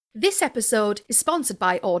This episode is sponsored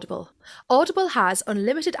by Audible. Audible has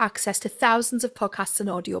unlimited access to thousands of podcasts and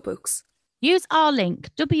audiobooks. Use our link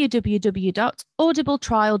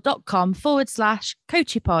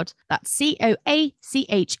www.audibletrial.com/coachepod. That's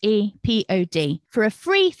COACHEPOD for a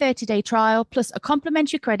free 30-day trial plus a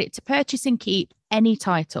complimentary credit to purchase and keep any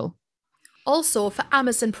title. Also, for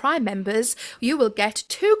Amazon Prime members, you will get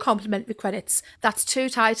 2 complimentary credits. That's 2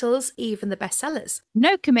 titles, even the bestsellers.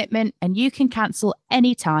 No commitment, and you can cancel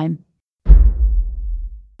anytime.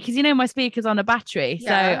 Because my speaker's on a battery,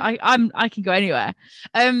 so I can go anywhere.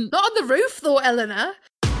 Not on the roof though, Eleanor.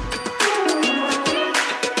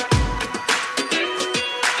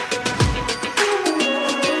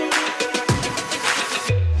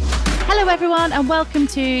 Hello everyone, and welcome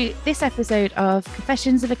to this episode of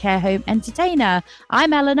Confessions of a Care Home Entertainer.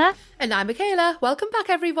 I'm Eleanor. And I'm Michaela. Welcome back,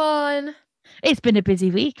 everyone. It's been a busy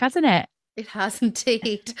week, hasn't it? It has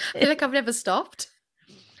indeed. I feel like I've never stopped.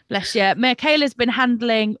 Bless you. Michaela's been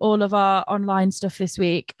handling all of our online stuff this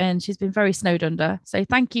week, and she's been very snowed under. So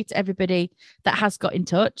thank you to everybody that has got in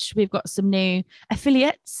touch. We've got some new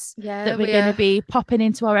affiliates that we're going to be popping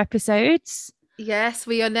into our episodes. Yes,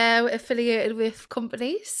 we are now affiliated with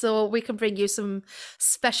companies, so we can bring you some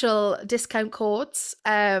special discount codes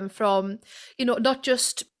from, not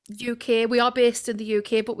just UK. We are based in the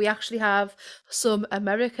UK, but we actually have some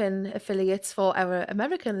American affiliates for our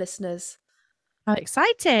American listeners. How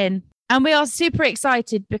exciting. And we are super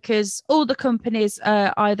excited because all the companies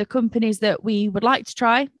are either companies that we would like to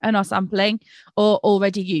try and are sampling or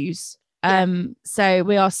already use. So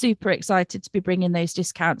we are super excited to be bringing those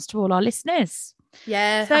discounts to all our listeners.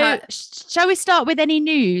 Yeah. So shall we start with any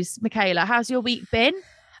news, Michaela? How's your week been?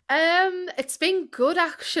 It's been good,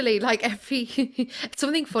 actually. Like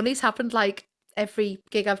something funny's happened like every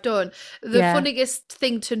gig I've done. The funniest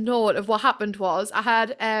thing to note of what happened was I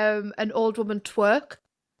had an old woman twerk.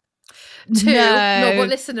 No, but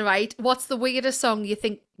listen, right? What's the weirdest song you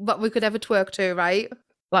think that we could ever twerk to, right?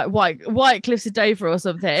 Like White Cliffs of Dover or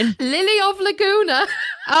something. Lily of Laguna.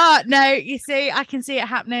 No, you see, I can see it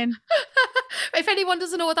happening. If anyone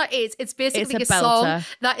doesn't know what that is, it's basically a song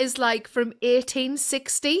that is like from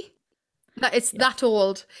 1860. That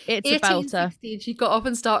old. It's a belter. She got up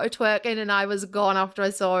and started twerking, and I was gone after I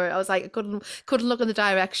saw it. I was like, I couldn't look in the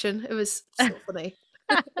direction. It was so funny.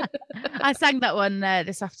 I sang that one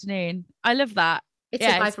this afternoon. I love that. It's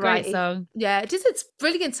a great song. Yeah, it is. It's a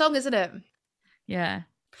brilliant song, isn't it? Yeah.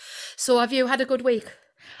 So have you had a good week?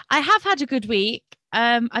 I have had a good week.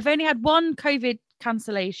 I've only had one COVID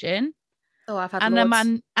cancellation. Oh, I've had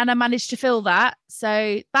loads. I managed to fill that.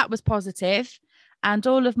 So that was positive. And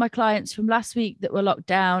all of my clients from last week that were locked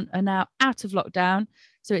down are now out of lockdown.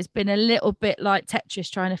 So it's been a little bit like Tetris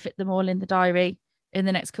trying to fit them all in the diary in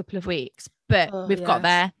the next couple of weeks. But we've got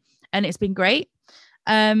there and it's been great.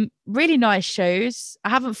 Really nice shows. I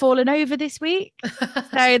haven't fallen over this week.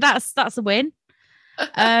 So that's a win.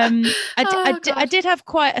 I did have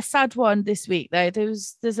quite a sad one this week though.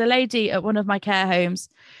 There's a lady at one of my care homes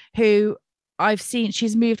who I've seen,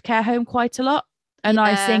 she's moved care home quite a lot, and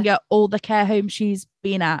I sing at all the care homes she's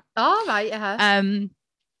been at. Oh right, and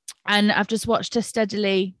I've just watched her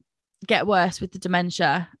steadily get worse with the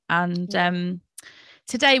dementia, and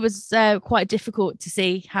today was quite difficult to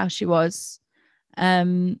see how she was.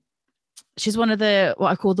 She's one of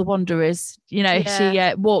what I call the wanderers, she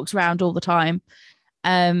walks around all the time.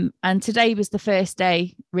 And today was the first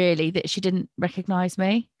day really that she didn't recognize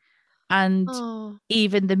me, and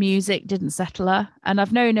even the music didn't settle her, and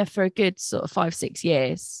I've known her for a good sort of 5-6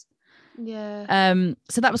 years. So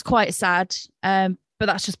that was quite sad, but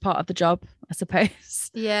that's just part of the job, I suppose.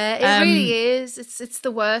 Yeah, it really is. It's the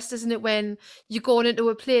worst, isn't it, when you're going into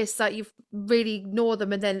a place that you really know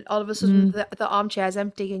them, and then all of a sudden the armchair's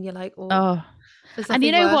empty and you're like, oh. And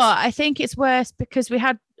you know what? I think it's worse because we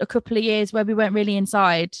had a couple of years where we weren't really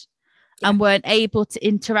inside and weren't able to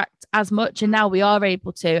interact as much. And now we are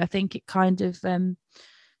able to. I think it kind of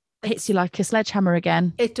hits you like a sledgehammer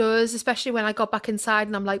again. It does, especially when I got back inside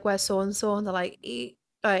and I'm like, where's so-and-so? And they're like,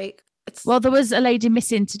 Well, there was a lady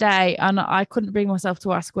missing today and I couldn't bring myself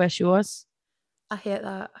to ask where she was. I hate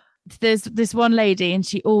that. There's this one lady and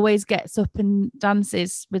she always gets up and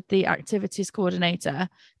dances with the activities coordinator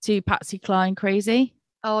to Patsy Cline Crazy.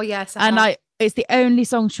 Oh yes. And it's the only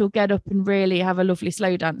song she'll get up and really have a lovely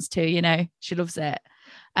slow dance to, she loves it.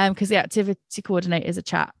 Because the activity coordinator is a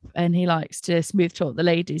chap and he likes to smooth talk the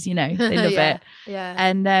ladies, they love it. Yeah.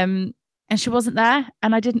 And she wasn't there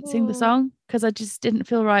and I didn't sing the song because I just didn't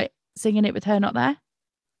feel right singing it with her not there.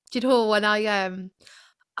 Do you know when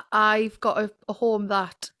I've got a home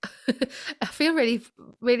that I feel really,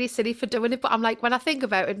 really silly for doing it, but I'm like, when I think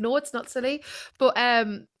about it, no, it's not silly. But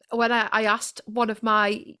when I asked one of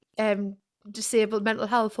my disabled mental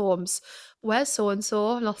health homes, where's so and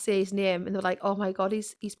so, and I'll say his name, and they're like, oh my god,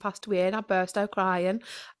 he's passed away, and I burst out crying.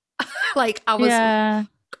 Like I was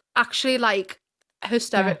actually like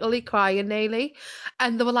hysterically crying nearly,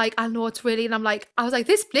 and they were like, I know it's really, and I was like,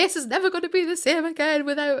 this place is never going to be the same again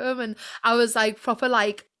without him. And I was like proper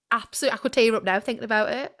like absolute, I could tear up now thinking about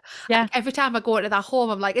it. Yeah. Like, every time I go into that home,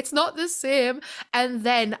 I'm like, it's not the same. And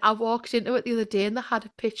then I walked into it the other day and they had a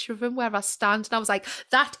picture of him where I stand, and I was like,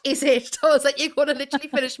 that is it. I was like, you're going to literally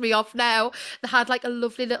finish me off now. They had like a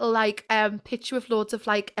lovely little like picture with loads of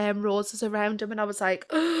like roses around him, and I was like,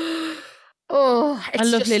 oh, it's a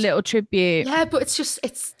lovely little tribute. Yeah, but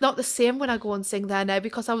it's not the same when I go and sing there now,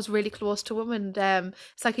 because I was really close to him, and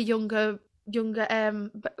it's like a younger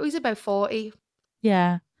but he's about 40.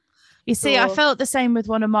 Yeah. You see, I felt the same with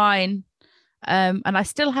one of mine, and I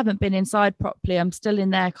still haven't been inside properly. I'm still in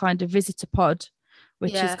their kind of visitor pod,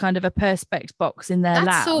 which is kind of a perspex box in their lounge.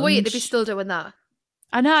 That's so weird to be still doing that.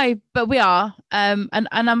 I know, but we are, and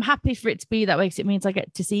I'm happy for it to be that way, because it means I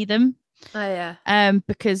get to see them. Oh yeah.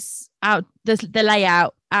 Because the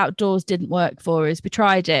layout outdoors didn't work for us. We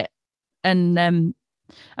tried it, and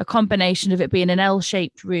a combination of it being an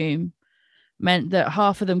L-shaped room meant that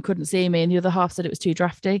half of them couldn't see me, and the other half said it was too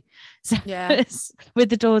drafty. So yeah,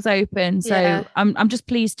 with the doors open. So yeah. I'm just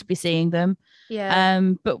pleased to be seeing them. Yeah.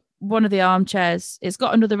 But one of the armchairs, it's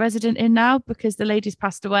got another resident in now because the lady's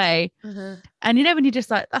passed away. Mm-hmm. And you know when you're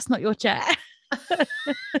just like, that's not your chair.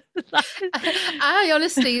 I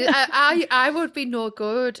honestly, I would be no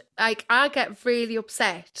good. Like, I get really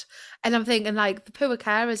upset, and I'm thinking like the poor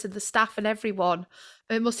carers and the staff and everyone,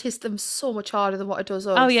 it must hit them so much harder than what it does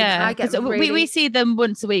us. Oh yeah, I get really... we see them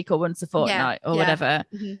once a week or once a fortnight or whatever.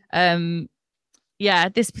 Mm-hmm. Yeah,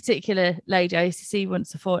 this particular lady I used to see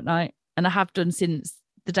once a fortnight, and I have done since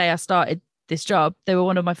the day I started this job. They were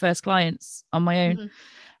one of my first clients on my own.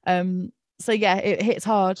 Mm-hmm. So yeah, it hits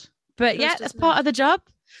hard. But yeah, that's part of the job.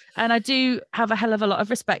 And I do have a hell of a lot of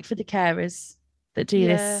respect for the carers that do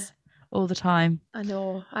this all the time. I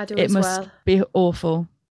know, I do it as well. It must be awful.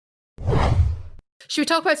 Should we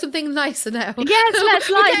talk about something nicer now? Yes, let's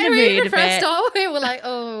lighten the mood a bit. We're like,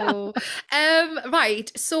 oh.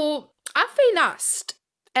 Right, so I've been asked,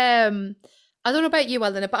 I don't know about you,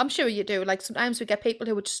 Eleanor, but I'm sure you do. Like, sometimes we get people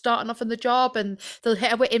who are just starting off on the job, and they'll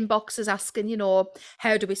hit our inboxes asking, you know,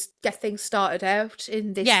 how do we get things started out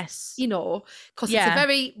in this? Yes. You know, because it's a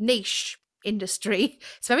very niche industry.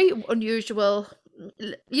 It's very unusual,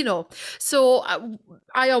 you know. So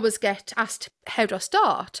I always get asked, how do I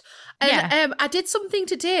start? And I did something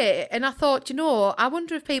today, and I thought, you know, I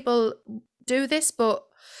wonder if people do this, but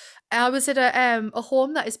I was at a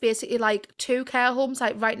home that is basically like two care homes,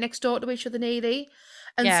 like right next door to each other nearly.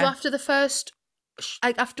 And so after the first,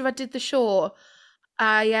 after I did the show,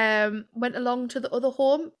 I went along to the other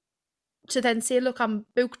home to then say, look, I'm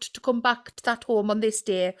booked to come back to that home on this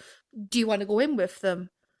day. Do you want to go in with them?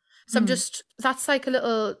 So I'm just, that's like a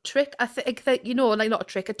little trick. I think that, you know, like not a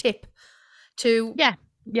trick, a tip to...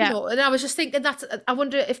 You know, and I was just thinking that I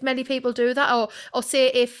wonder if many people do that, or say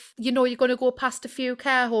if, you know, you're going to go past a few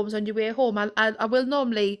care homes on your way home, I will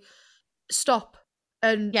normally stop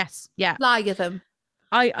and fly at them.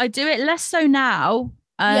 I do it less so now,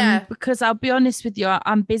 because I'll be honest with you,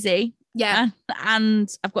 I'm busy,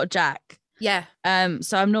 and I've got Jack,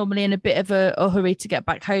 so I'm normally in a bit of a hurry to get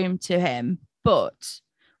back home to him. But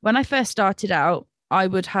when I first started out, I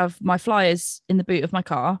would have my flyers in the boot of my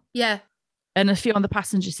car, and a few on the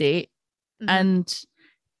passenger seat. And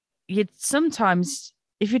you'd sometimes,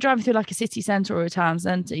 if you're driving through like a city centre or a town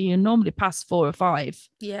centre, you normally pass 4 or 5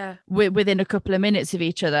 within a couple of minutes of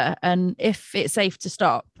each other. And if it's safe to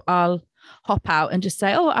stop, I'll hop out and just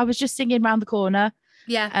say, oh, I was just singing round the corner.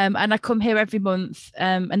 And I come here every month,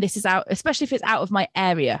 and this is out, especially if it's out of my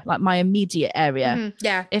area, like my immediate area.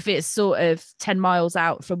 If it's sort of 10 miles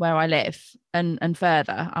out from where I live and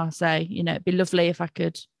further, I'll say, you know, it'd be lovely if I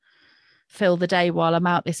could fill the day while I'm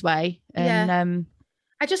out this way. And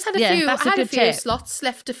I just had a few slots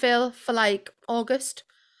left to fill for like August.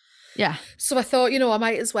 So I thought, you know, I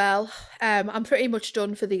might as well. I'm pretty much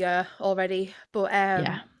done for the year already, but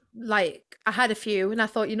like I had a few, and I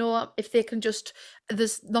thought, you know what, if they can just,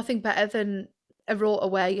 there's nothing better than a rota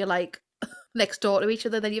where you're like next door to each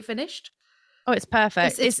other, then you're finished. Oh, it's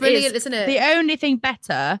perfect. It's brilliant, isn't it? The only thing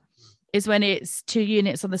better is when it's 2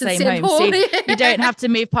 units on the same home. So you don't have to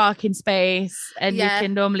move parking space, and you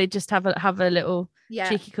can normally just have a little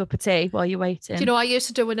cheeky cup of tea while you're waiting. Do you know, I used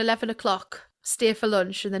to do an 11 o'clock, stay for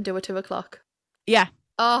lunch, and then do a 2 o'clock.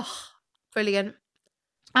 Oh, brilliant.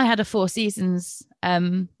 I had a Four Seasons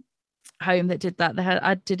home that did that.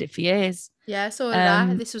 I did it for years. Yeah, so did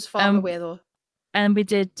I. This was far away though. And we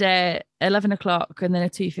did 11 o'clock and then a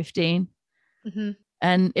 2:15.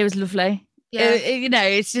 And it was lovely. Yeah.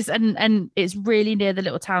 It's just and it's really near the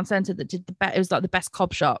little town centre that did it was like the best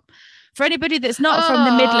cob shop. For anybody that's not from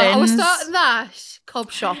the Midlands. I was starting that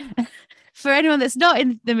cob shop. For anyone that's not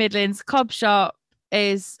in the Midlands, cob shop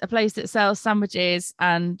is a place that sells sandwiches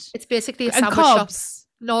and it's basically a sandwich shop.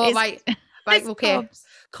 No, right, okay.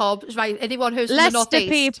 Cobs, right? Anyone who's from the northeast,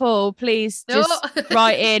 people, please just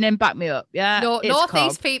write in and back me up. Yeah, no,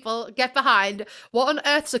 northeast people, get behind. What on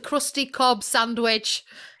earth's a crusty cob sandwich?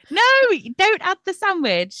 No, don't add the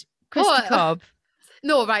sandwich. Crusty cob.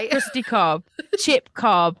 No, right. Crusty cob, chip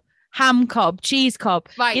cob, ham cob, cheese cob.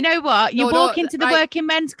 Right. You know what? You walk into the working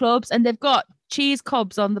men's clubs and they've got cheese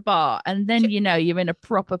cobs on the bar, and then you're in a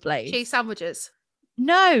proper place. Cheese sandwiches.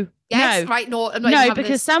 No. Yes, no. right. No,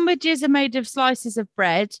 because sandwiches are made of slices of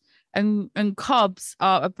bread, and cobs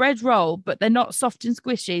are a bread roll, but they're not soft and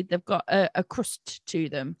squishy. They've got a crust to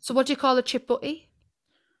them. So what do you call a chip butty?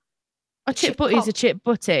 A chip butty is a chip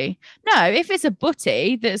butty. No, if it's a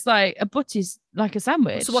butty, that's like a butty's like a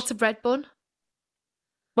sandwich. So what's a bread bun?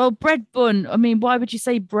 Well, bread bun. I mean, why would you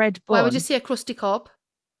say bread bun? Why would you say a crusty cob?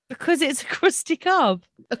 Because it's a crusty cob.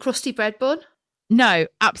 A crusty bread bun? No,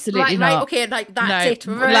 absolutely not. Right, okay, like that's it.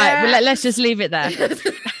 Let's just leave it there.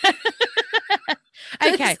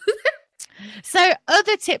 Okay. So,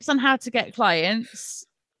 other tips on how to get clients.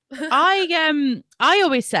 I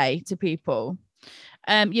always say to people,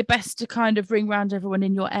 you're best to kind of ring round everyone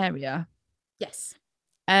in your area. Yes.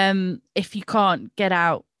 If you can't get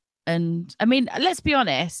out, and I mean, let's be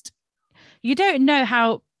honest, you don't know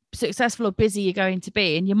how successful or busy you're going to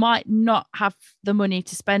be, and you might not have the money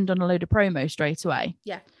to spend on a load of promo straight away.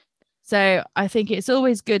 Yeah. So I think it's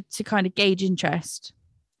always good to kind of gauge interest,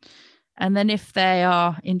 and then if they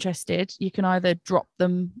are interested, you can either drop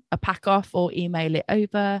them a pack off or email it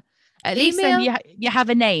over. At least then you have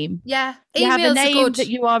a name. Yeah, you have a name that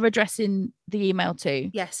you are addressing the email to.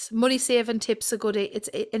 Yes, money saving tips are good.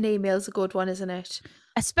 An email's a good one, isn't it?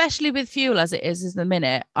 Especially with fuel as it is the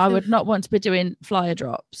minute. I would not want to be doing flyer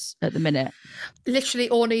drops at the minute. Literally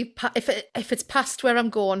only if it's past where I'm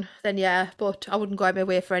going, then yeah. But I wouldn't go out my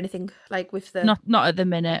way for anything like with the not at the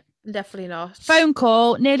minute. Definitely not. Phone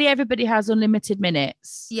call. Nearly everybody has unlimited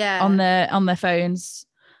minutes. Yeah. On their phones.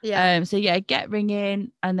 Yeah. So yeah, get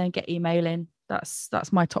ringing and then get emailing.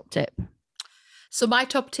 That's my top tip. So my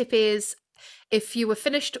top tip is, if you were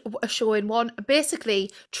finished a show in one, basically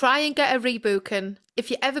try and get a rebooking. If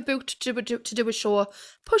you ever booked to do a show,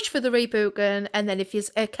 push for the rebooking. And then if you're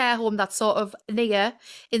a care home that's sort of near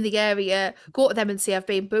in the area, go to them and say, I've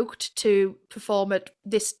been booked to perform at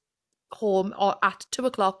this home or at 2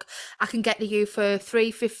 o'clock. I can get to you for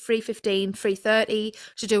 3:15, 3:30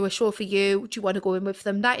 to do a show for you. Do you want to go in with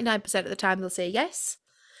them? 99% of the time they'll say yes.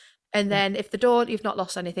 And then if they don't, you've not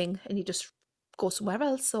lost anything and you just go somewhere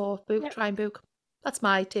else or try and book. That's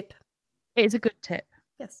my tip. It is a good tip.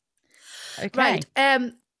 Yes. Okay. Right.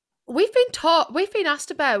 We've been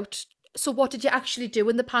asked about, so what did you actually do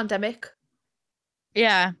in the pandemic?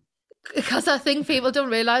 Yeah. Because I think people don't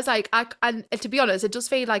realise, and to be honest, it does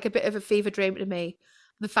feel like a bit of a fever dream to me.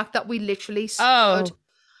 The fact that we literally stood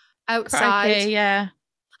outside. Crikey, yeah.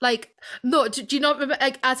 Like, no, do you not remember,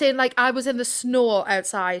 like, as in, like, I was in the snow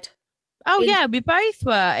outside. Oh, yeah, we both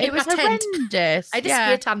were. It was horrendous. I had a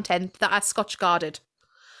spray tan tent that I Scotch guarded.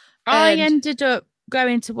 I ended up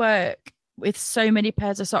going to work with so many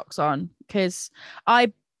pairs of socks on because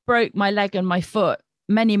I broke my leg and my foot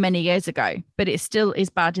many years ago, but it still is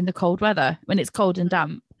bad in the cold weather when it's cold and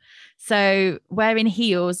damp. So wearing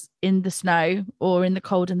heels in the snow or in the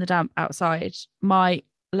cold and the damp outside, my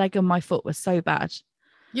leg and my foot was so bad.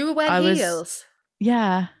 You were wearing heels?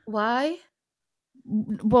 Yeah. Why?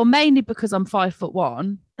 Well, mainly because I'm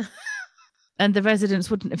 5'1" and the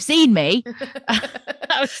residents wouldn't have seen me.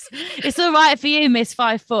 It's all right for you, Miss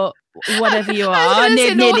 5 foot, whatever you are,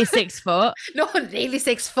 nearly 6 foot. No, nearly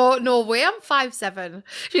 6 foot. No way, I'm 5'7".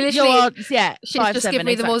 She literally, she's just giving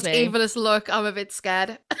me the most evilest look. I'm a bit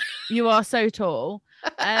scared. You are so tall.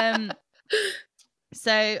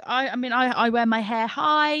 So I wear my hair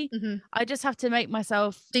high. Mm-hmm. I just have to make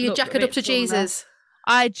myself. Do you jack it up to taller. Jesus?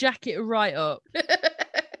 I jack it right up.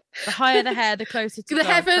 The higher the hair, the closer to the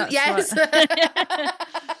God. heaven. Yes.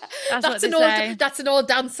 That's an old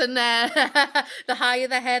dancing. The higher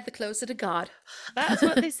the hair, the closer to God. That's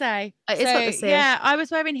what they say. It's what they say. Yeah, I was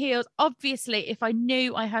wearing heels. Obviously, if I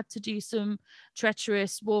knew I had to do some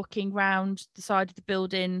treacherous walking round the side of the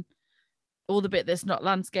building, all the bit that's not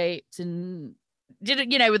landscaped, and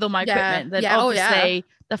with all my equipment, then obviously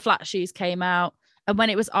the flat shoes came out. And when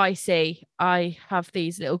it was icy, I have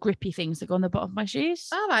these little grippy things that go on the bottom of my shoes.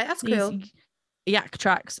 All right, that's These cool. Yak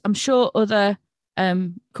tracks. I'm sure other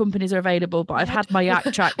companies are available, but I've had my Yak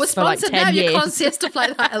tracks We're for like sponsored 10 now. years. You can't see stuff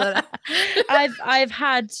like that, Eleanor. I've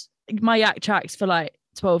had my Yak tracks for like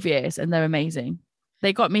 12 years and they're amazing.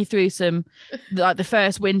 They got me through some, like the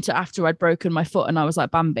first winter after I'd broken my foot and I was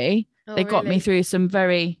like Bambi. Oh, they got me through some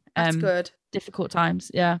very That's good. difficult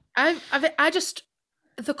times. Yeah. I just,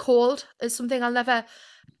 the cold is something I'll never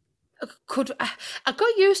could. I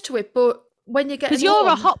got used to it, but when you get, because you're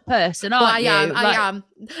a hot person, aren't you? I am.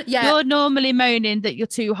 Yeah. You're normally moaning that you're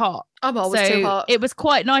too hot. I'm always too hot. It was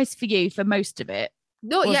quite nice for you for most of it.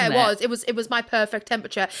 No, yeah, it was. It was my perfect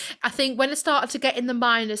temperature. I think when it started to get in the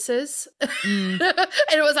minuses, and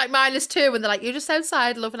it was like -2, and they're like, "You're just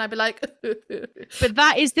outside, love," and I'd be like, but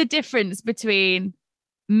that is the difference between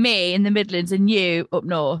me in the Midlands and you up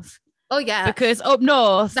north. Oh yeah, because up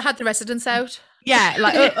north they had the residents out. Yeah,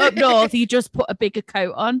 like up north, you just put a bigger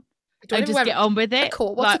coat on and just get on with it.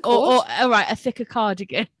 What's a coat? Or all right, a thicker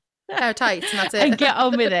cardigan. How tight, and that's it. And get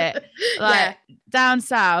on with it. Like down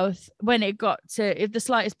south, when it got to if the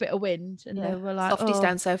slightest bit of wind, and they were like, softies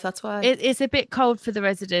down south. That's why it's a bit cold for the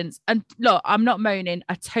residents. And look, I'm not moaning.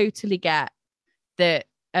 I totally get that.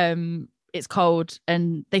 It's cold,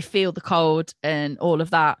 and they feel the cold and all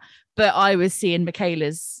of that. But I was seeing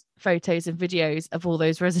Michaela's photos and videos of all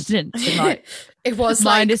those residents and like it was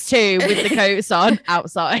 -2 with the coats on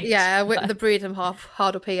outside. Yeah, with the breathing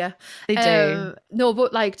hard up here. They do. No,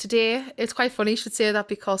 but like today, it's quite funny you should say that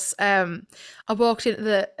because I walked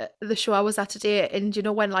into the show I was at today, and you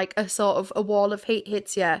know when like a sort of a wall of heat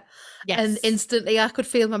hits you, and instantly I could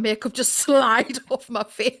feel my makeup just slide off my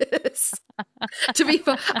face. To be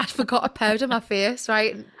fair, I forgot to powder my face,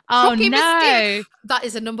 right? Oh no, mistake. That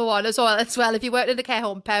is a number one as well. If you work in a care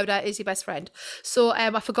home, powder is your best friend. So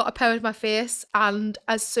I forgot to powder my face, and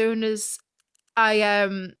as soon as I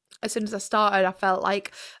started, I felt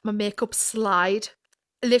like my makeup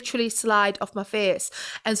literally slide off my face.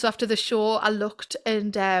 And so after the show, I looked,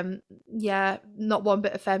 and not one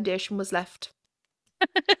bit of foundation was left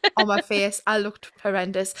on my face. I looked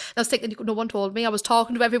horrendous. I was thinking, no one told me. I was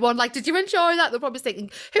talking to everyone like, did you enjoy that? They're probably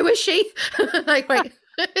thinking, who is she? Like, right.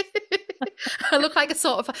 I look like a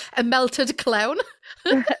sort of a melted clown.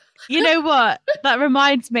 You know what? That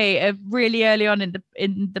reminds me of really early on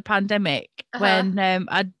in the pandemic when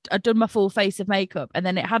I'd done my full face of makeup, and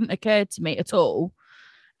then it hadn't occurred to me at all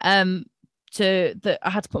that I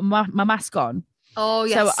had to put my mask on. Oh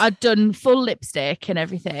yes. So I'd done full lipstick and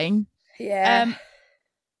everything. Yeah.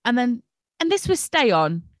 And this was stay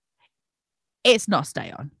on. It's not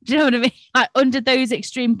stay on. Do you know what I mean? Like under those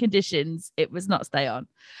extreme conditions, it was not stay on.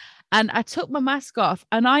 And I took my mask off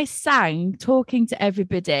and I sang talking to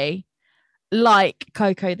everybody like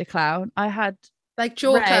Coco the Clown. I had like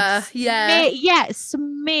Joker,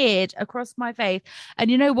 smeared across my face.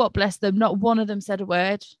 And you know what? Bless them. Not one of them said a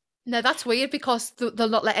word. No, that's weird because they'll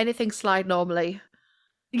not let anything slide normally.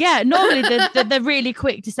 Yeah, normally they're really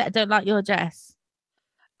quick to say, don't like your dress.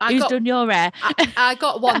 Who's done your hair? I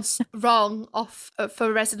got once wrong off for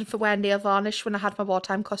a resident for wearing nail varnish when I had my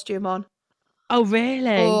wartime costume on. Oh,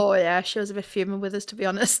 really? Oh, yeah. She was a bit fuming with us, to be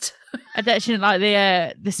honest. I bet she didn't like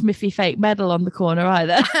the Smithy fake medal on the corner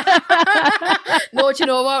either. No, do you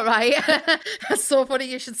know what, right? That's so funny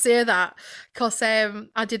you should say that. Because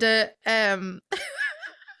I did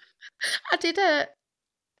a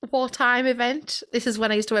wartime event. This is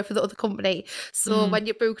when I used to work for the other company. So when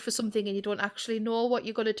you're booked for something and you don't actually know what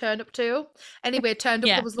you're going to turn up to. Anyway, turned up,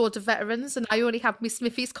 there was loads of veterans, and I only had my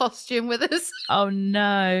Smithy's costume with us. Oh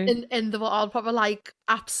no. And they were all probably like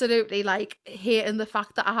absolutely like hating the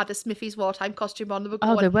fact that I had a Smithy's wartime costume on. They were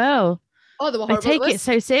going, they will. Oh, they were horrible. They take it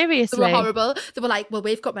so seriously. They were horrible. They were like, well,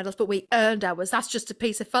 we've got medals, but we earned ours. That's just a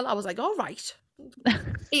piece of felt. I was like, all right.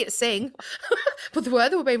 Here to sing. But they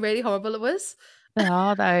were being really horrible to us. They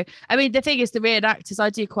are though. I mean, the thing is, the reenactors, I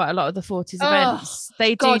do quite a lot of the 40s events.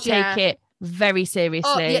 They do take it very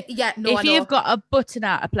seriously. No, if you've got a button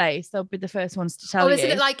out of place, they'll be the first ones to tell you. Isn't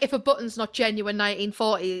it like if a button's not genuine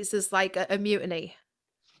 1940s, there's like a mutiny?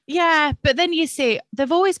 Yeah, but then you see,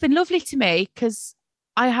 they've always been lovely to me because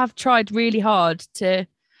I have tried really hard to.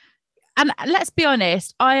 And let's be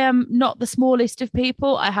honest, I am not the smallest of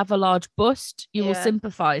people. I have a large bust. You will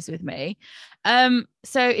sympathise with me.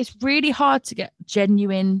 So it's really hard to get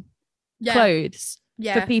genuine clothes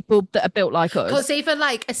for people that are built like us. Because even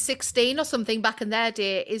like a 16 or something back in their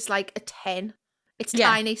day is like a 10. It's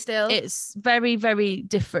tiny still. It's very, very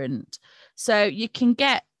different. So you can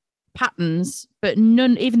get patterns, but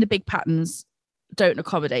none, even the big patterns, don't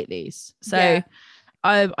accommodate these. So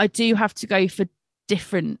I do have to go for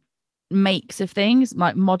different makes of things,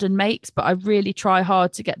 like modern makes, but I really try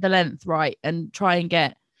hard to get the length right and try and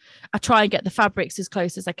get the fabrics as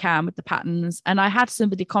close as I can with the patterns. And I had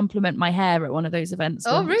somebody compliment my hair at one of those events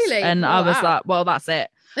Oh, once, really? and I was like, well, that's it.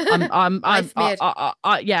 Yeah,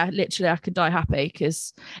 literally, I could die happy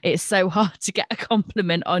because it's so hard to get a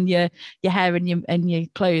compliment on your hair and your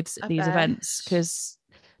clothes at these events, because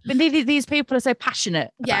these people are so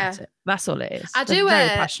passionate about it. That's all it is. They're very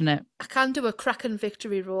passionate. I can do a cracking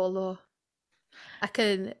victory roll though. I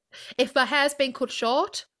can, if my hair's been cut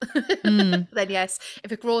short, then yes.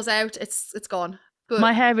 If it grows out, it's gone. But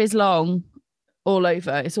my hair is long all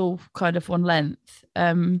over. It's all kind of one length.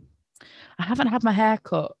 I haven't had my hair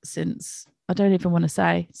cut since, I don't even want to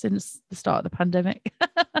say, since the start of the pandemic.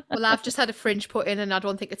 Well, I've just had a fringe put in, and I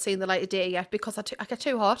don't think it's seen the light of day yet because I get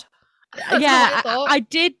too hot. Yeah, I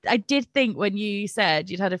did think when you said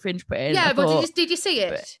you'd had a fringe put in. Yeah, but did you see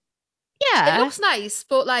it? Yeah, it looks nice,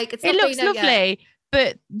 but like it looks lovely.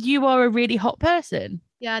 But you are a really hot person.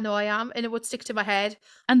 Yeah, I know I am, and it would stick to my head.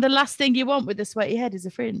 And the last thing you want with a sweaty head is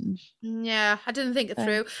a fringe. Yeah, I didn't think it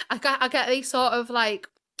through. I get these sort of like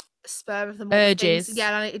spur of the moment urges. Things.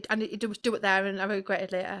 Yeah, and I need to do it there, and I regret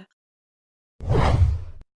it later.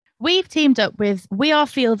 We've teamed up with We Are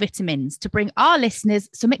Feel Vitamins to bring our listeners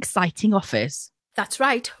some exciting offers. That's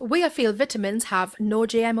right. We Are Feel Vitamins have no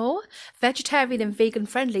GMO, vegetarian and vegan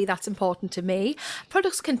friendly, that's important to me.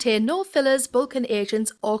 Products contain no fillers, bulking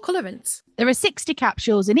agents or colourants. There are 60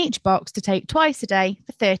 capsules in each box to take twice a day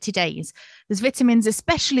for 30 days. There's vitamins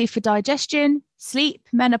especially for digestion, sleep,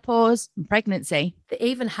 menopause and pregnancy. They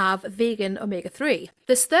even have vegan omega-3.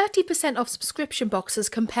 There's 30% off subscription boxes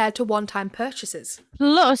compared to one-time purchases.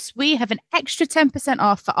 Plus, we have an extra 10%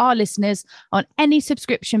 off for our listeners on any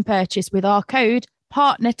subscription purchase with our code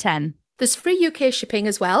PARTNER10. There's free UK shipping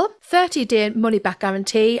as well, 30-day money-back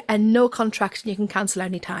guarantee and no contract, and you can cancel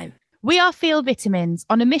any time. We Are Feel Vitamins,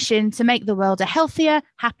 on a mission to make the world a healthier,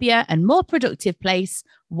 happier and more productive place,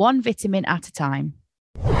 one vitamin at a time.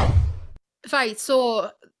 Right, so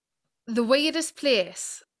the weirdest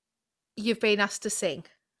place you've been asked to sing.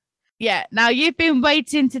 Yeah, now you've been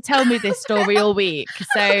waiting to tell me this story all week.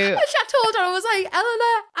 So I told her, I was like,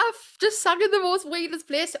 Eleanor, I've just sung in the most weirdest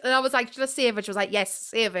place. And I was like, should I save it? She was like, yes,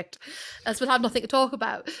 save it. That's what I have nothing to talk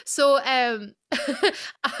about. So they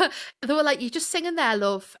were like, you're just singing there,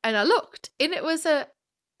 love. And I looked, and it was a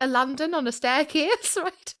landing on a staircase,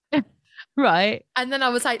 right? Right. And then I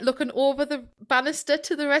was like looking over the banister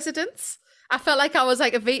to the residence. I felt like I was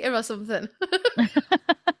like a Vita or something.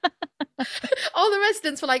 All the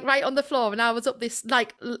residents were like right on the floor, and I was up this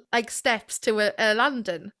like steps to a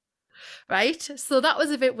landing, right? So that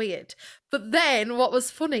was a bit weird. But then what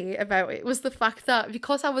was funny about it was the fact that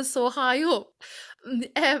because I was so high up,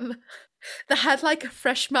 they had like a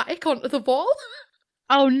fresh matic onto the wall.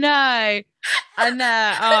 Oh no. I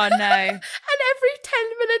know. Oh no. And every 10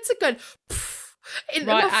 minutes it going into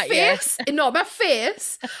my face. Not my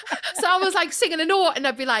face. So I was like singing a note, and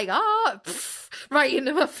I'd be like, right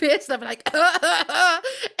into my face, and I'd be like,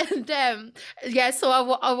 and yeah, so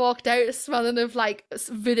I walked out smelling of like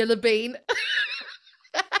vanilla bean.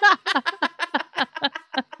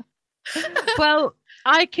 Well,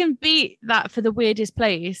 I can beat that for the weirdest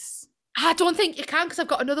place. I don't think you can, because I've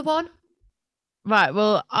got another one. Right.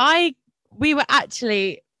 Well,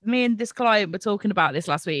 me and this client were talking about this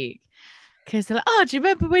last week, because they're like, oh, do you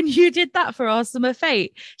remember when you did that for our summer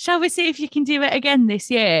fete? Shall we see if you can do it again this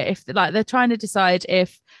year? If like they're trying to decide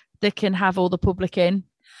if they can have all the public in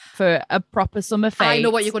for a proper summer fete. I know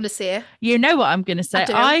what you're going to say. You know what I'm going to say.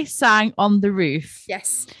 I sang on the roof.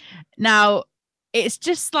 Yes. Now, it's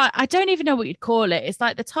just like, I don't even know what you'd call it. It's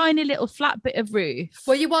like the tiny little flat bit of roof.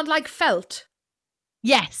 Well, you want like felt?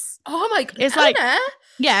 Yes. Oh my God. It's like,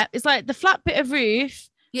 yeah, it's like the flat bit of roof.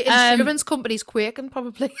 Your insurance company's quaking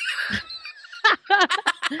probably.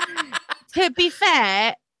 To be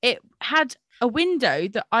fair, it had a window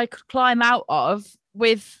that I could climb out of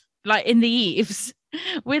with like in the eaves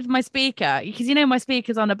with my speaker, because you know my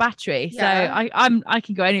speaker's on a battery, so I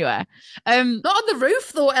can go anywhere. Not on the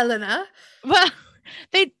roof though, Eleanor. Well,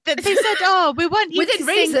 they said, oh, we want you within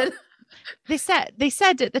reason. They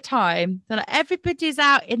said at the time that everybody's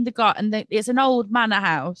out in the garden. It's an old manor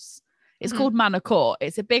house. It's called Manor Court.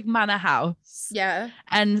 It's a big manor house. Yeah.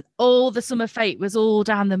 And all the summer fete was all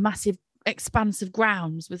down the massive expanse of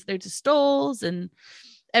grounds with loads of stalls and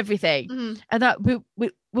everything. Mm-hmm. And that we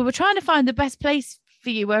were trying to find the best place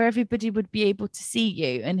for you where everybody would be able to see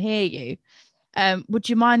you and hear you. Would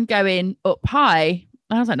you mind going up high?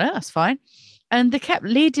 And I was like, no, that's fine. And they kept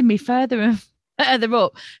leading me further and further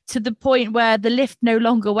up to the point where the lift no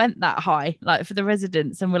longer went that high, like for the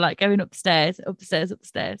residents, and we're like going upstairs.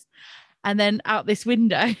 and then out this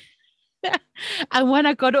window. And when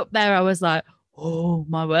I got up there, I was like, oh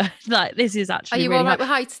my word, like this is Are actually you really all right high. with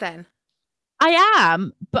heights then? I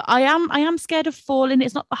am, but I am scared of falling.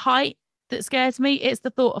 It's not the height that scares me, it's the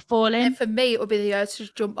thought of And falling. for me, it would be the urge to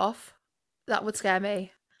jump off. That would scare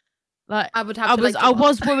me. Like I would have I to was like I jump off.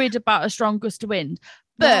 was worried about a strong gust of wind.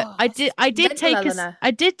 But Oh, I did mental, take Eleanor.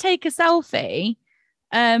 I did take a selfie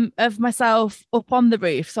of myself up on the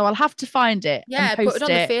roof. So I'll have to find it and Yeah, put it post on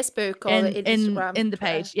the it Facebook or in the Instagram, the Twitter.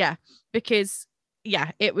 page. Yeah. Because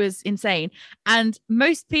yeah, it was insane. And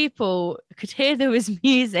most people could hear there was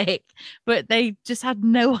music, but they just had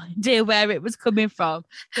no idea where it was coming from.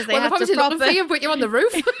 Because they Well, they're had to probably looking for proper you and put you on the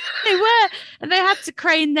roof. they were, and they had to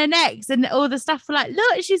crane their necks, and all the staff were like,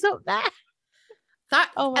 look, she's up there.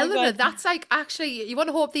 That, Oh my Eleanor, God. that's like actually, you want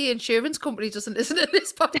to hope the insurance company doesn't listen to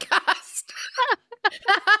this podcast.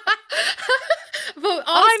 But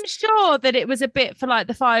also, I'm sure that it was a bit for like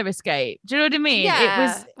the fire escape. Do you know what I mean? It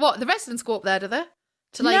was what, the residents go up there, do they?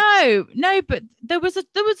 To like, no, but there was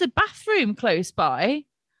a bathroom close by.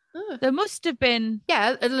 oh. There must have been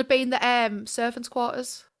Yeah, it'll have been the servants'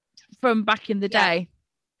 quarters. from back in the Yeah. day.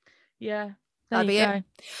 Yeah. There That'd you be go.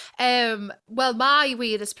 it. Well, my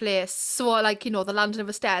weirdest place, so like, you know, the landing of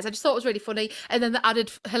the stairs, I just thought it was really funny. And then the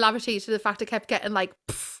added hilarity to the fact I kept getting like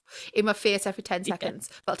in my face every 10 seconds.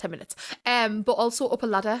 Well, 10 minutes. But also up a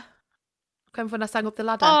ladder. Remember when I sang up the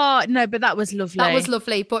ladder? Oh no, but that was lovely. That was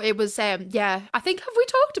lovely, but it was yeah. I think, have we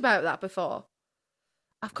talked about that before?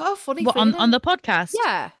 I've got a funny feeling. on the podcast?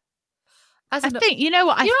 Yeah. I think you know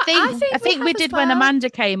what I think we did when Amanda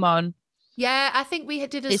came on. Yeah, I think we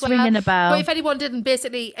did as well. It's ringing a bell. But if anyone didn't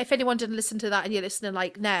listen to that and you're listening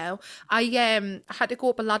like now, I had to go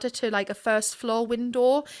up a ladder to like a first floor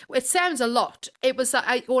window. It sounds a lot. It was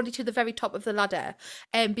only to the very top of the ladder,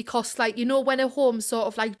 because like, you know, when a home's sort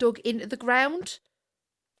of like dug into the ground,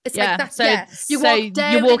 it's like that. So, yeah,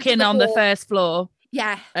 you walk in on the first floor.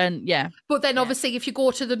 Yeah. And yeah. But then obviously if you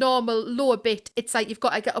go to the normal lower bit, it's like you've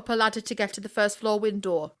got to get up a ladder to get to the first floor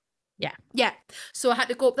window. Yeah. Yeah. So I had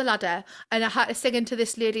to go up the ladder and I had to sing into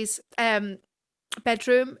this lady's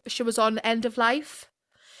bedroom. She was on end of life.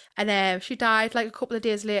 And she died like a couple of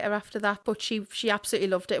days later after that, but she absolutely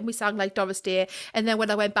loved it, and we sang like Doris Day. And then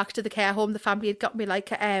when I went back to the care home, the family had got me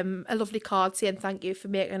like a lovely card saying thank you for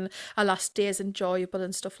making our last days enjoyable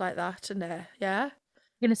and stuff like that. And yeah.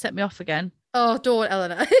 You're gonna set me off again. Oh, don't,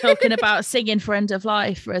 Eleanor. Talking about singing for end of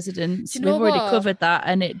life residents. We've already covered that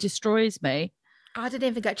and it destroys me. I didn't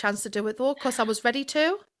even get a chance to do it though, because I was ready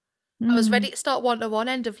to. I was ready to start 1-to-1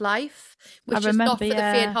 end of life, which is not for the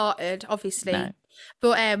faint-hearted, obviously. No.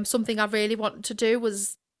 But something I really wanted to do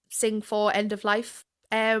was sing for end of life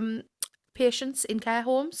patients in care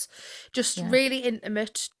homes. Just really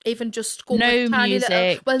intimate, even just go no with tiny music.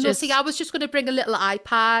 Little, well, no, see, I was just going to bring a little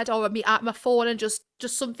iPad or my phone and just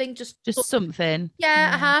something, just something.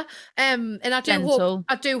 Yeah. And I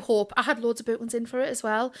do hope I had loads of bookings in for it as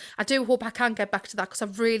well. I do hope I can get back to that, because I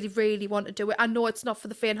really, really want to do it. I know it's not for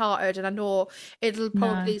the faint-hearted, and I know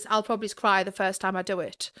I'll probably cry the first time I do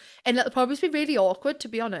it, and it'll probably be really awkward, to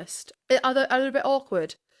be honest. Are they a bit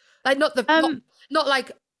awkward? Like not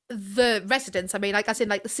like the residents, I mean, like as in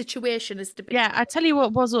like the situation is to be. Yeah, I tell you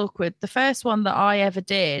what was awkward. The first one that I ever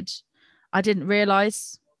did, I didn't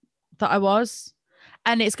realise that I was.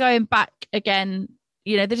 And it's going back again,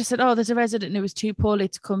 you know, they just said, oh, there's a resident who was too poorly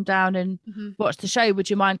to come down and watch the show. Would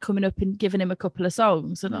you mind coming up and giving him a couple of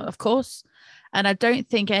songs? And of course. And I don't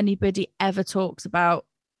think anybody ever talks about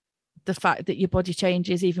the fact that your body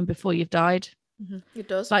changes even before you've died. It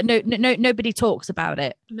does. Like nobody talks about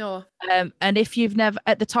it. No. And if you've never,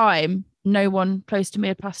 at the time, no one close to me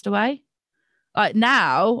had passed away. Like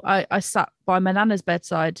now, I sat by my nana's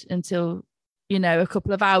bedside until, you know, a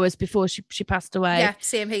couple of hours before she passed away. Yeah,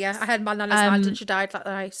 same here. I had my nana's hand and she died that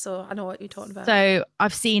night, so I know what you're talking about. So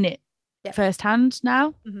I've seen it firsthand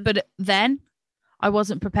now, but then I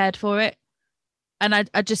wasn't prepared for it. And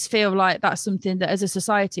I just feel like that's something that as a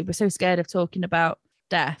society, we're so scared of talking about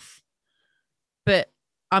death. But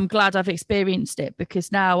I'm glad I've experienced it,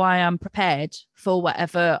 because now I am prepared for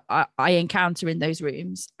whatever I encounter in those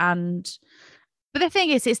rooms. But the thing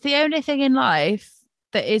is, it's the only thing in life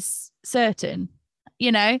that is certain,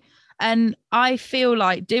 you know? And I feel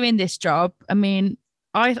like doing this job, I mean,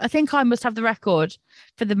 I think I must have the record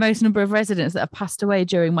for the most number of residents that have passed away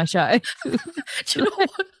during my show. Do you know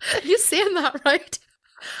what? You're saying that, right?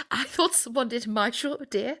 I thought someone did my show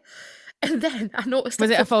today. And then I noticed...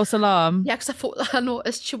 Was it a false alarm? Yeah, because I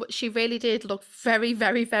noticed she really did look very,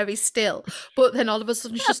 very, very still. But then all of a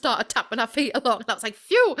sudden she started tapping her feet along, and I was like,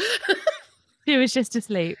 phew! She was just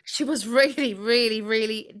asleep. She was really, really,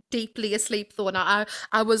 really deeply asleep though, and I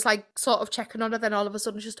was like sort of checking on her. Then all of a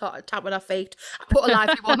sudden, she started tapping her feet. I put a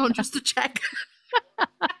lively one on just to check.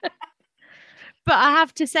 But I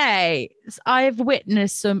have to say, I've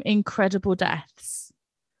witnessed some incredible deaths.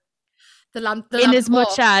 In as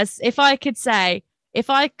much as if I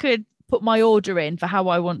could put my order in for how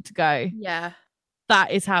I want to go, yeah,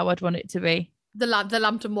 that is how I'd want it to be. The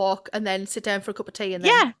Lambton Walk, and then sit down for a cup of tea, and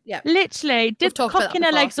then literally, just cocking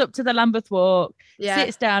her legs up to the Lambeth Walk,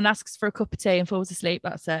 sits down, asks for a cup of tea, and falls asleep.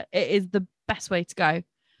 That's it. It is the best way to go.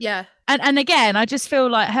 Yeah, and again, I just feel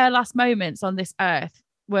like her last moments on this earth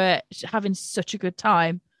were having such a good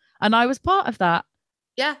time, and I was part of that.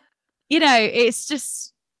 Yeah, it's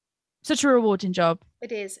just such a rewarding job.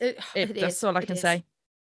 It is. That's all I can say.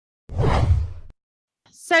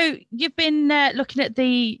 So you've been looking at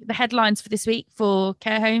the headlines for this week for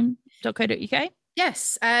carehome.co.uk?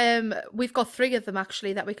 Yes. We've got 3 of them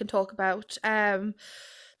actually that we can talk about. The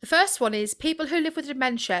first one is people who live with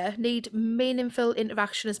dementia need meaningful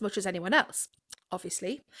interaction as much as anyone else,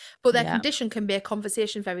 obviously, but their condition can make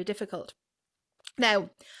conversation very difficult.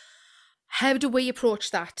 Now, how do we approach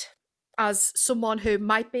that? As someone who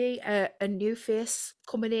might be a new face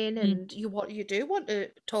coming in, and you do want to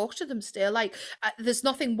talk to them still. Like, there's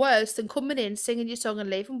nothing worse than coming in, singing your song,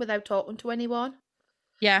 and leaving without talking to anyone.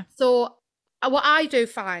 Yeah. So what I do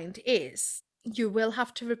find is you will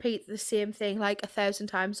have to repeat the same thing like 1,000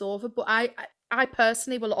 times over. But I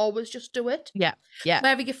personally will always just do it. Yeah. Yeah.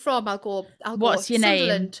 Wherever you're from, I'll go. What's your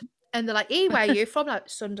Sunderland. name? And they're like, where are you from? Like,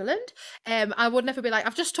 Sunderland. I would never be like,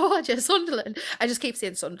 I've just told you, Sunderland. I just keep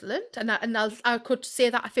saying Sunderland, and I could say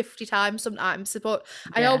that 50 times sometimes, but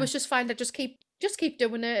I always just find I just keep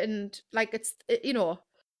doing it, and like it's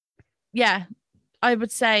Yeah, I would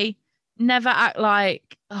say never act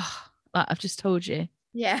like I've just told you.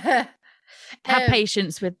 Yeah. Have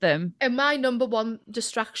patience with them. And my number one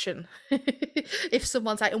distraction, if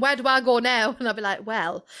someone's like, and where do I go now? And I'll be like,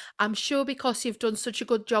 well, I'm sure because you've done such a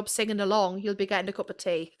good job singing along, you'll be getting a cup of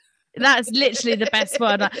tea. That's literally the best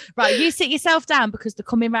one. Right, you sit yourself down because they're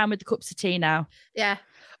coming round with the cups of tea now. Yeah.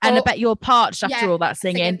 And I bet you're parched after all that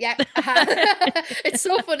singing. Yeah. It's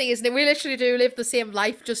so funny, isn't it? We literally do live the same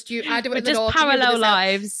life, I do it in the north. Parallel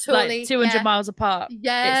lives, totally, like 200 miles apart.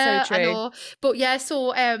 Yeah, it's so true. I know. But yeah, so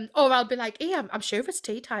or I'll be like, I'm sure it's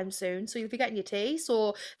tea time soon, so you'll be getting your tea.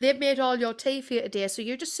 So they've made all your tea for you today, so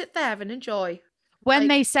you just sit there and enjoy. When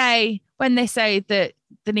they say that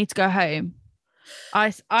they need to go home, I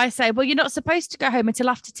say, well, you're not supposed to go home until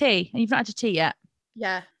after tea, and you've not had your tea yet.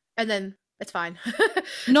 Yeah, and then it's fine.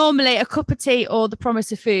 Normally, a cup of tea or the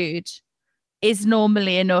promise of food is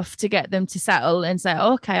normally enough to get them to settle and say,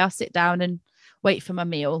 okay, I'll sit down and wait for my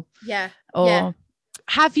meal. Yeah. Or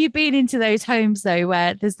have you been into those homes, though,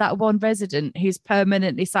 where there's that one resident who's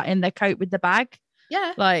permanently sat in their coat with the bag?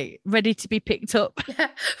 Yeah. Like, ready to be picked up. Yeah.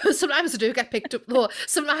 Sometimes I do get picked up, though.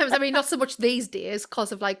 Sometimes, I mean, not so much these days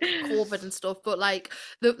because of like COVID and stuff, but like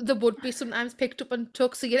the would be sometimes picked up and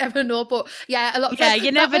took, so you never know. But yeah, a lot of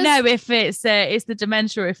you never know if it's the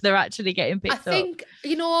dementia, or if they're actually getting picked up. I think,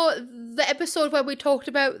 the episode where we talked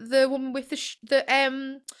about the woman with the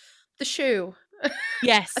shoe.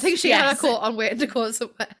 Yes. I think she had a coat on waiting to go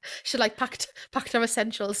somewhere. She like packed her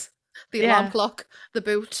essentials. The alarm clock, the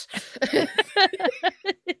boot.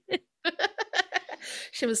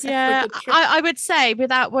 She was set for a good trip. I would say,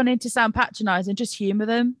 without wanting to sound patronising, just humour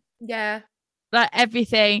them. Yeah. Like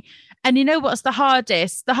everything. And you know what's the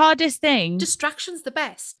hardest? The hardest thing? Distraction's the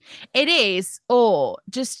best. It is. Or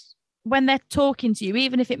just when they're talking to you,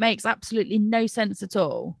 even if it makes absolutely no sense at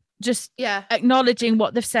all, just acknowledging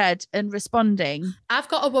what they've said and responding. I've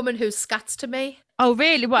got a woman who scats to me. Oh,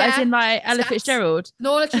 really? What, as in like Ella Fitzgerald?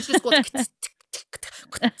 No, it just goes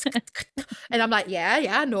and I'm like,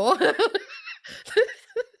 yeah, no.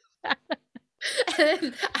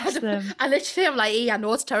 And I literally am like, I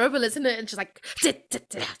know it's terrible, isn't it? And she's like,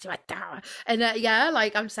 and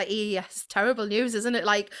like I'm just like, it's terrible news, isn't it?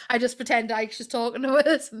 Like I just pretend like she's talking to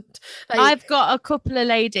us. And, like, I've got a couple of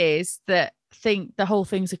ladies that think the whole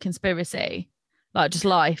thing's a conspiracy, like just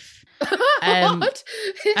life, what?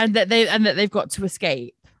 and that they've got to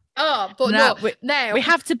escape. Oh, but we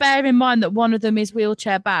have to bear in mind that one of them is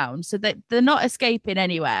wheelchair bound, so they're not escaping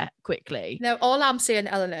anywhere quickly. Now, all I'm saying,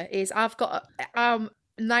 Eleanor, is I'm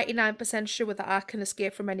 99% sure that I can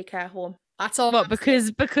escape from any care home. That's all. What,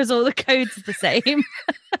 because all the codes are the same?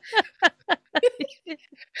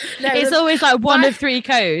 It's always like one of 3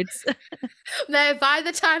 codes. Now, by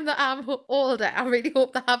the time that I'm older, I really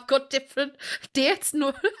hope that I've got different dates,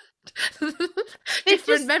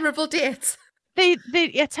 different memorable dates.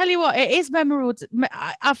 I tell you what, it is memorable.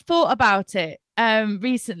 I've thought about it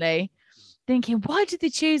recently, thinking, why did they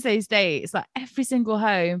choose those dates? Like every single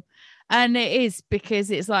home. And it is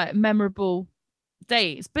because it's like memorable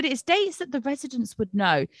dates, but it's dates that the residents would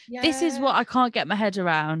know. This is Yeah. what I can't get my head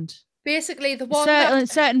around. Basically, the one that,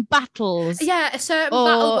 Certain battles yeah, a certain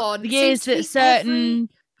battle or one seems years to that be every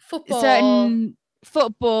football. certain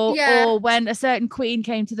football Yeah. or when a certain queen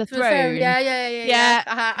came to the To the throne. throne. Yeah.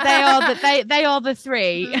 They are they are the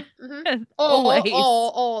three. Always.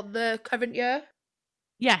 Or the current year.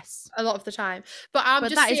 Yes. A lot of the time. But I'm But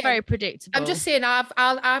just that is saying, very predictable. I'm just saying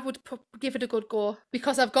I would give it a good go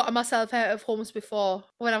because I've gotten myself out of homes before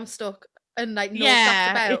when I'm stuck and like no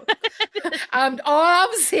stuff about. And all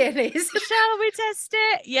I'm saying is, shall we test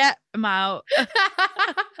it? Yeah, I'm out.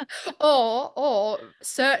 or a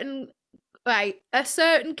certain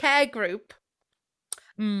care group.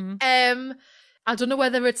 I don't know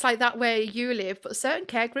whether it's like that where you live, but a certain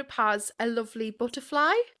care group has a lovely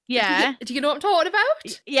butterfly. Yeah. Do you know what I'm talking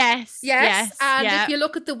about? Yes. And if you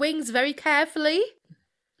look at the wings very carefully,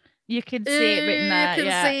 you can see it written there. You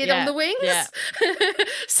can see it on the wings. Yeah.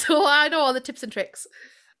 So I know all the tips and tricks.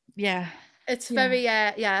 Yeah. It's very,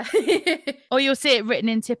 yeah. Or you'll see it written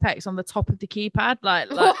in Tipex on the top of the keypad, like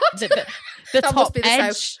the top must be the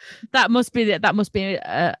edge. South. That must be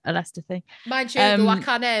a Leicester thing. Mind you, though,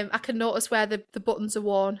 I can notice where the buttons are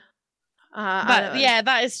worn.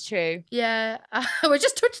 That is true. Yeah, we're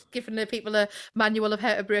just giving the people a manual of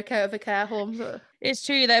how to break out of a care home. It's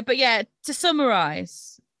true though, but yeah, to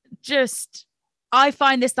summarise, I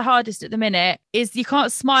find this the hardest at the minute is you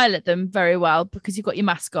can't smile at them very well because you've got your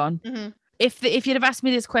mask on. Mm-hmm. If you'd have asked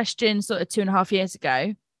me this question sort of 2.5 years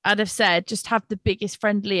ago, I'd have said just have the biggest,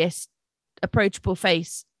 friendliest, approachable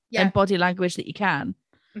face and body language that you can.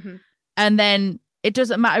 Mm-hmm. And then it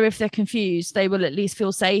doesn't matter if they're confused, they will at least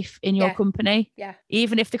feel safe in your company. Yeah.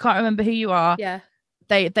 Even if they can't remember who you are. Yeah.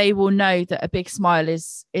 They will know that a big smile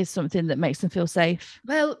is something that makes them feel safe.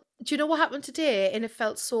 Well, do you know what happened today? And it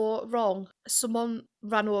felt so wrong. Someone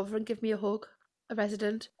ran over and gave me a hug, a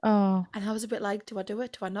resident. Oh. And I was a bit like, do I do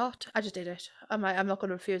it? Do I not? I just did it. I'm not going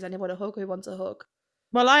to refuse anyone a hug who wants a hug.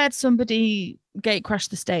 Well, I had somebody gate crash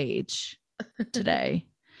the stage today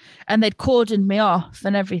and they'd cordoned me off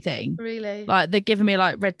and everything. Really? Like they'd given me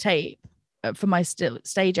like red tape for my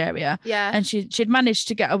stage area. Yeah. And she'd managed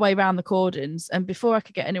to get away around the cordons. And before I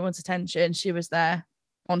could get anyone's attention, she was there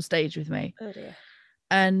on stage with me. Oh dear.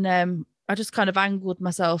 And I just kind of angled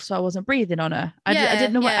myself so I wasn't breathing on her. I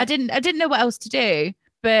didn't know what else to do.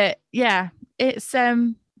 But yeah, it's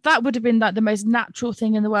that would have been like the most natural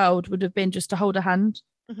thing in the world would have been just to hold her hand.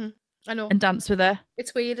 Mm-hmm. I know. And dance with her.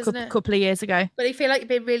 It's weird, isn't it? A couple of years ago. But I feel like you're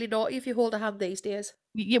being really naughty if you hold a hand these days.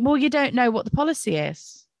 Well, you don't know what the policy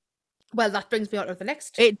is. Well, that brings me on to the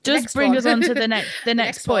next. It does bring us on to the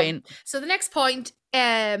next point. So the next point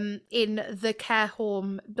in the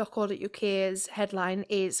carehome.co.uk's headline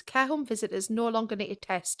is care home visitors no longer need to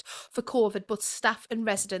test for COVID, but staff and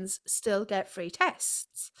residents still get free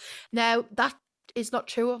tests. Now, that is not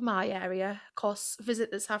true of my area because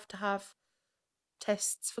visitors have to have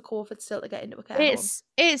tests for COVID still to get into a care home.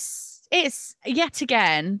 It's yet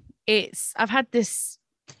again, I've had this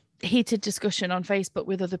heated discussion on Facebook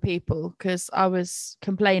with other people because I was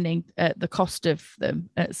complaining at the cost of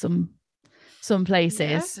them at some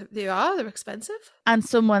places. Yeah, they're expensive. And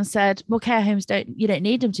someone said, well, care homes you don't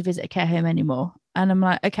need them to visit a care home anymore. And I'm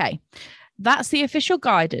like, okay, that's the official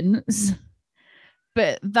guidance,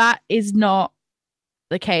 but that is not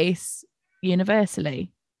the case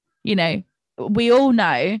universally. You know, we all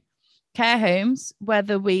know care homes,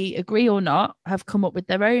 whether we agree or not, have come up with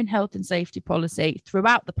their own health and safety policy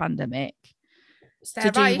throughout the pandemic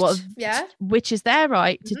which is their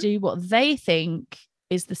right to do what they think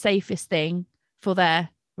is the safest thing for their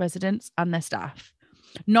residents and their staff.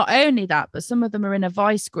 Not only that, but some of them are in a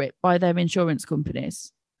vice grip by their insurance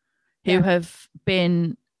companies who have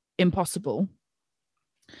been impossible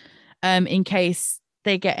in case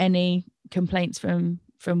they get any complaints from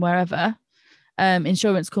wherever.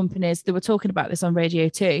 Insurance companies, they were talking about this on Radio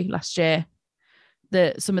 2 last year,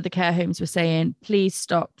 that some of the care homes were saying, please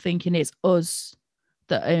stop thinking it's us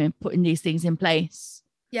that are putting these things in place.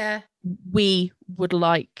 Yeah. We would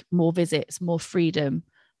like more visits, more freedom,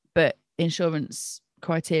 but insurance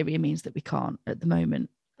criteria means that we can't at the moment.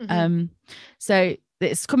 So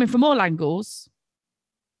it's coming from all angles.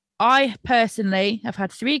 I personally have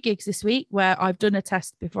had 3 gigs this week where I've done a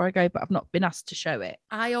test before I go, but I've not been asked to show it.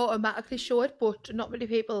 I automatically show it, but not many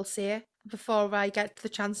people say before I get the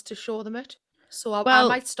chance to show them it. So I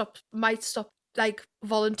might stop like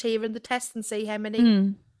volunteering the test and see how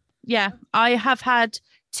many. Yeah, I have had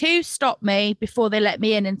 2 stopped me before they let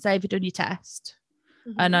me in and say, have you done your test?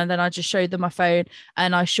 And then I just showed them my phone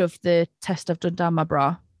and I shoved the test I've done down my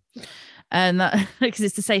bra. And that, because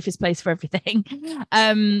it's the safest place for everything.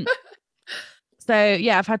 So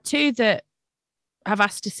yeah, I've had 2 that have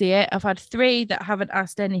asked to see it. I've had 3 that haven't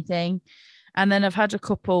asked anything. And then I've had a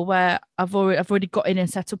couple where I've already got in and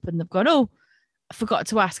set up and they've gone, oh, I forgot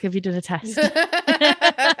to ask, have you done a test?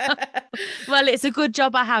 Well, it's a good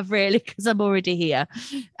job I have, really, because I'm already here.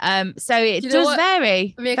 So it does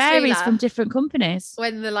vary. Varies from different companies.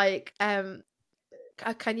 When they're like, can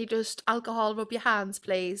you just alcohol rub your hands,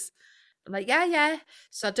 please? I'm like, yeah.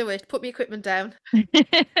 So I do it. Put my equipment down.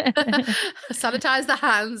 Sanitize the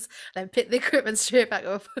hands, then pick the equipment straight back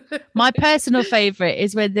up. My personal favourite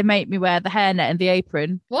is when they make me wear the hairnet and the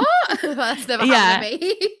apron. What? That's never happened to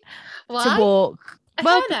me. Why? To walk.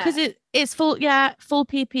 Well, because it's full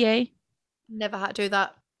PPE. Never had to do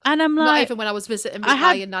that. And I'm like, not even when I was visiting with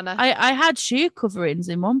my Nana. I had shoe coverings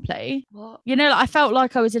in one play. What? You know, like, I felt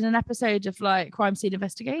like I was in an episode of like Crime Scene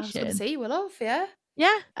Investigation. I was going to say, well, off, yeah.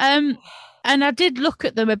 Yeah. And I did look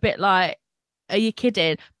at them a bit like, are you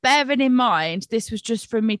kidding? Bearing in mind, this was just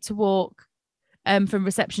for me to walk from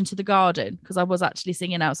reception to the garden, because I was actually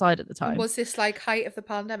singing outside at the time. Was this like height of the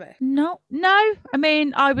pandemic? No. I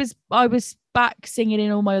mean, I was back singing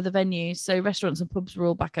in all my other venues, so restaurants and pubs were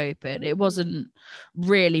all back open. It wasn't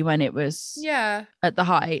really when it was at the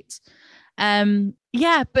height.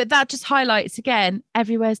 But that just highlights again,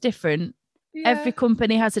 everywhere's different. Every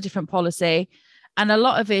company has a different policy, and a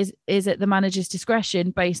lot of it is at the manager's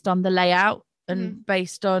discretion based on the layout and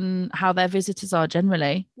based on how their visitors are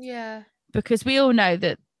generally. Because we all know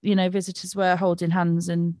that, you know, visitors were holding hands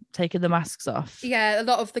and taking the masks off. Yeah, a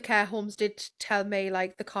lot of the care homes did tell me,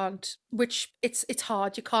 like, they can't, which it's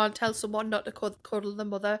hard. You can't tell someone not to cuddle the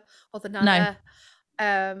mother or the nana,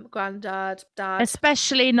 granddad, dad.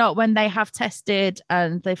 Especially not when they have tested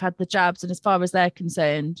and they've had the jabs, and as far as they're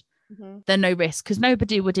concerned, they're no risk, because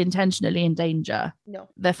nobody would intentionally endanger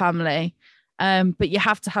their family. But you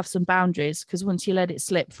have to have some boundaries, because once you let it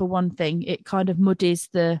slip for one thing, it kind of muddies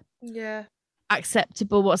the what's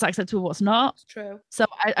acceptable, what's not. It's true. So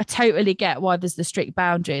I totally get why there's the strict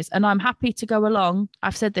boundaries, and I'm happy to go along.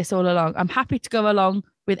 I've said this all along. I'm happy to go along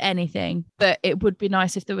with anything, but it would be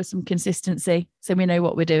nice if there was some consistency, so we know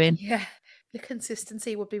what we're doing. Yeah, the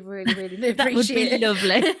consistency would be really, really that would be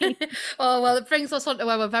lovely. Oh, well, it brings us on to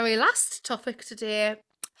our very last topic today,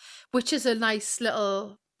 which is a nice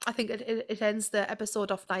little, I think it ends the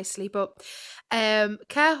episode off nicely, but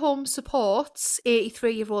care home supports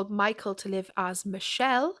 83-year-old Michael to live as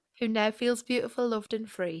Michelle, who now feels beautiful, loved and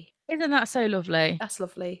free. Isn't that so lovely? That's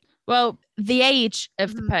lovely. Well, the age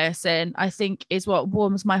of the person, I think, is what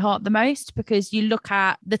warms my heart the most, because you look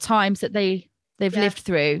at the times that they've lived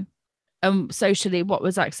through, and socially what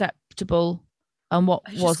was acceptable and what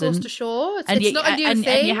wasn't. Goes to show. It's not a new thing.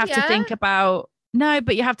 And you have to think about,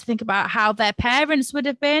 but you have to think about how their parents would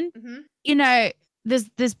have been. You know, there's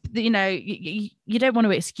you know, you don't want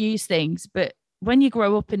to excuse things, but when you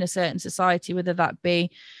grow up in a certain society, whether that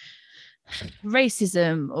be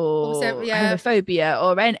racism or homophobia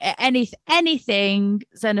or anything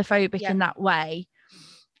xenophobic in that way,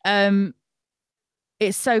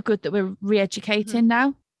 it's so good that we're re-educating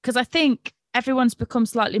now, because I think everyone's become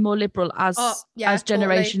slightly more liberal as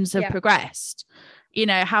generations have progressed. You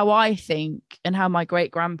know, how I think and how my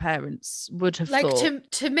great grandparents would have thought. Like,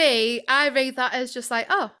 to me, I read that as just like,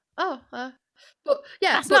 but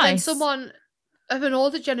that's but nice. Then someone of an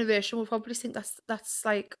older generation will probably think that's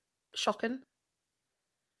like shocking.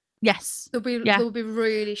 Yes, they'll be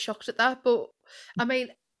really shocked at that. But I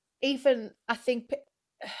mean, even I think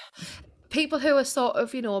people who are sort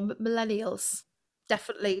of, you know, millennials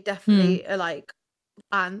definitely are like,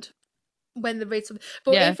 and when they read something,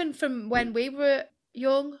 but even from when we were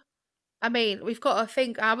young, I mean, we've got to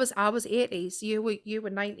think, I was 80s, you were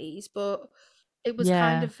 90s, but it was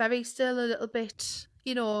kind of very still a little bit,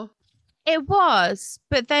 you know. It was,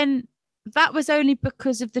 but then that was only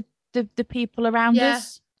because of the people around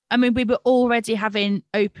us. I mean, we were already having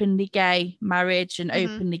openly gay marriage and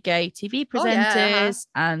openly gay TV presenters,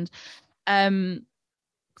 and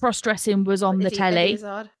cross-dressing was on the telly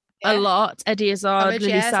a lot. Eddie Izzard,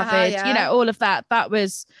 Lily Savage, you know, all of that.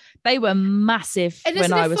 They were massive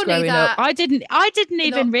when I was growing up. I didn't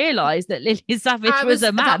even realise that Lily Savage was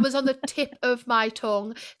a man. That was on the tip of my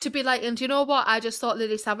tongue to be like, and do you know what? I just thought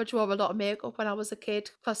Lily Savage wore a lot of makeup when I was a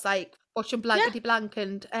kid, because like watching Blankety Blank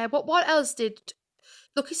and what else did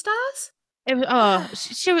Lucky Stars? It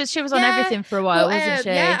was, she was on everything for a while, wasn't she?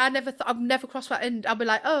 Yeah, I've never crossed that, and I'll be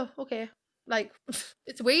like, oh, okay. Like,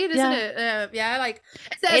 it's weird, isn't it? Yeah, like,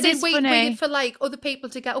 it is waiting funny for like other people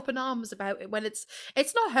to get up in arms about it when it's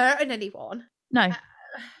not hurting anyone. no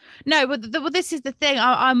No, but this is the thing.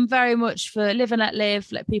 I'm very much for live and let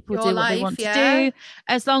live, let people Your do what they life, want to yeah. do,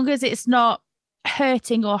 as long as it's not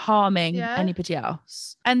hurting or harming Yeah. anybody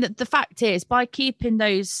else. And the fact is, by keeping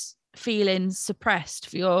those feelings suppressed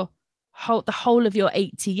for the whole of your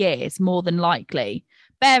 80 years, more than likely,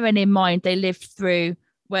 bearing in mind they lived through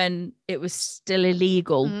when it was still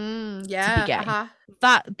illegal to be gay.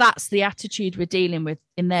 That's the attitude we're dealing with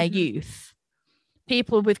in their youth.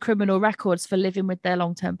 People with criminal records for living with their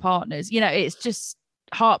long-term partners. It's just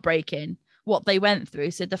heartbreaking what they went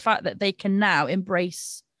through. So the fact that they can now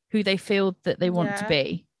embrace who they feel that they want to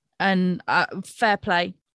be, and fair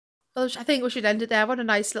play. Well, I think we should end it there. What a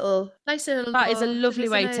nice little That is a lovely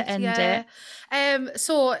way to end it.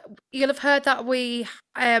 So you'll have heard that we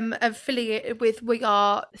affiliated with We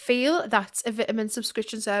Are Feel. That's a vitamin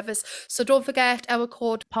subscription service. So don't forget our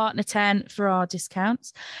code partner10 for our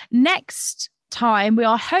discounts. Next time, we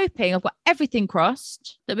are hoping, I've got everything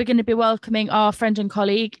crossed, that we're going to be welcoming our friend and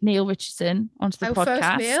colleague Neil Richardson onto the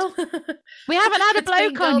podcast. First meal. We haven't had a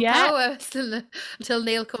bloke on yet until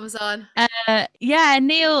Neil comes on.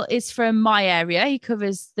 Neil is from my area. He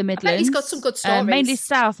covers the Midlands. He's got some good stories, mainly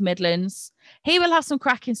South Midlands. He will have some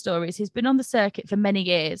cracking stories. He's been on the circuit for many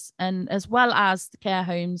years, and as well as the care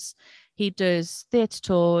homes, he does theatre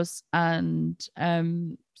tours and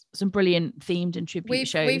some brilliant themed and tribute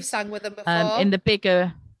shows. We've sang with him before. In the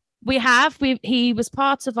bigger, he was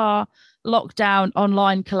part of our lockdown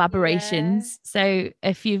online collaborations. So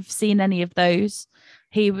if you've seen any of those,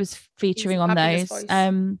 he was featuring on those.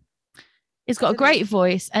 He's got a great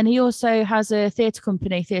voice, and he also has a theatre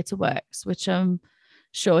company, Theatre Works, which I'm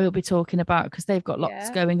sure he'll be talking about because they've got lots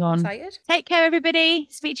going on. Excited. Take care, everybody.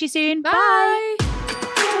 Speak to you soon. Bye.